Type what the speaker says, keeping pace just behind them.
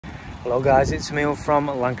Hello guys, it's Emil from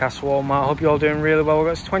Lancaster Automart. I hope you're all doing really well. We've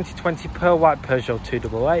got this 2020 pearl white Peugeot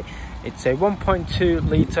 288. It's a 1.2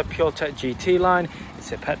 litre PureTech GT line.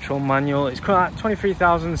 It's a petrol manual. It's currently at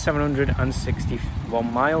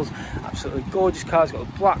 23,761 miles. Absolutely gorgeous car. It's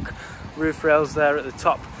got the black roof rails there at the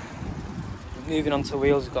top. Moving on to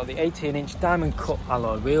wheels, we've got the 18-inch diamond cut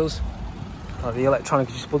alloy wheels. Got the electronic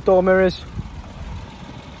adjustable door mirrors.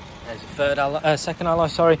 There's a second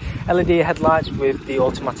alloy, LED headlights with the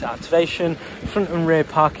automatic activation, front and rear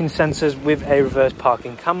parking sensors with a reverse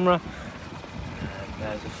parking camera. And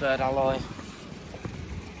there's a third alloy.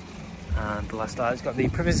 And the last alloy has got the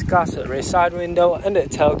privacy glass at the rear side window and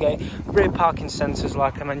at the tailgate, rear parking sensors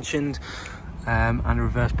like I mentioned, and a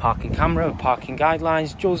reverse parking camera, parking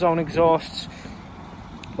guidelines, dual zone exhausts.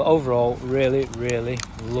 But overall, really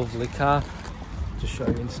lovely car. Just show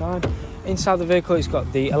you inside. Inside the vehicle, it's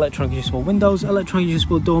got the electronic adjustable windows, electronic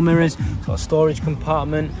adjustable door mirrors, it's got a storage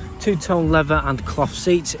compartment, two-tone leather and cloth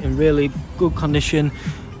seats in really good condition.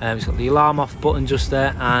 It's got the alarm off button just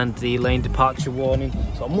there and the lane departure warning.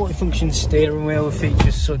 It's got a multifunction steering wheel with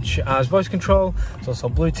features such as voice control. It's also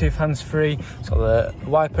Bluetooth hands-free. It's got the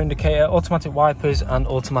wiper indicator, automatic wipers and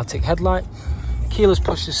automatic headlight. Keyless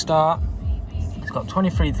push to start. It's got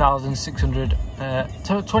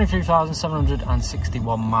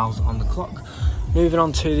 23,761 miles on the clock. Moving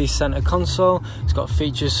on to the center console, it's got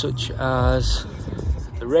features such as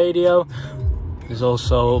the radio. There's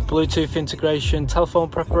also Bluetooth integration, telephone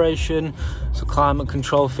preparation, so climate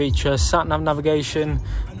control feature, sat-nav navigation,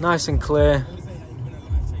 nice and clear.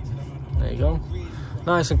 There you go.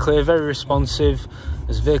 Nice and clear, very responsive.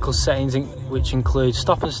 There's vehicle settings which include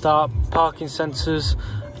stop and start, parking sensors,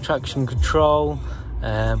 traction control,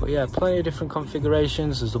 but yeah, plenty of different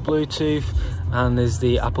configurations. There's the Bluetooth and there's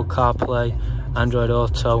the Apple CarPlay, Android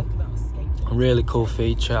Auto. A really cool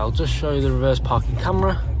feature. I'll just show you the reverse parking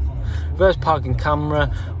camera. Reverse parking camera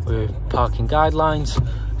with parking guidelines.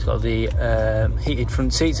 It's got the heated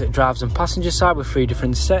front seats at driver's and passenger side with 3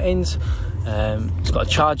 different settings. It's got a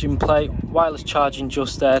charging plate, wireless charging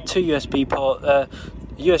just there, 2 USB port, a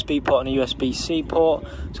USB port and a USB-C port.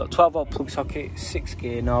 It's got 12-volt plug socket,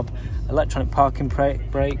 6-gear knob, electronic parking brake.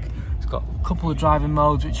 It's got a couple of driving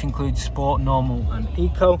modes which include sport, normal and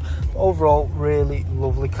eco. But overall, really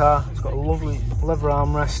lovely car. It's got a lovely leather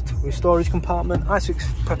armrest with storage compartment, i6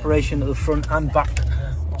 preparation at the front and back,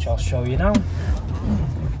 which I'll show you now.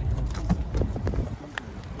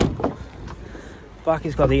 Back,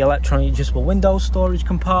 it's got the electronic adjustable windows, storage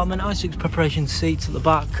compartment, i6 preparation seats at the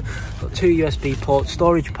back, got 2 USB ports,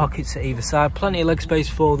 storage pockets at either side, plenty of leg space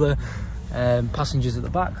for the passengers at the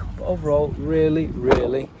back. But overall, really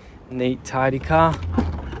neat, tidy car.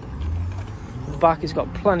 At the back, it's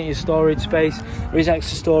got plenty of storage space. There is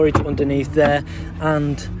extra storage underneath there,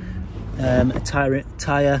 and a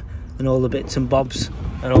tyre and all the bits and bobs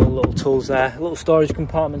and all the little tools there. Little storage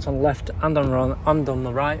compartments on the left and on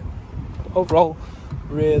the right. Overall,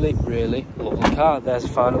 really lovely car. There's a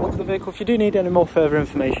final look at the vehicle. If you do need any more further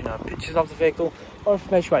information on pictures of the vehicle or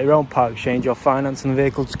information about your own part exchange or finance on the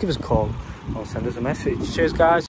vehicle, just give us a call or send us a message. Cheers guys.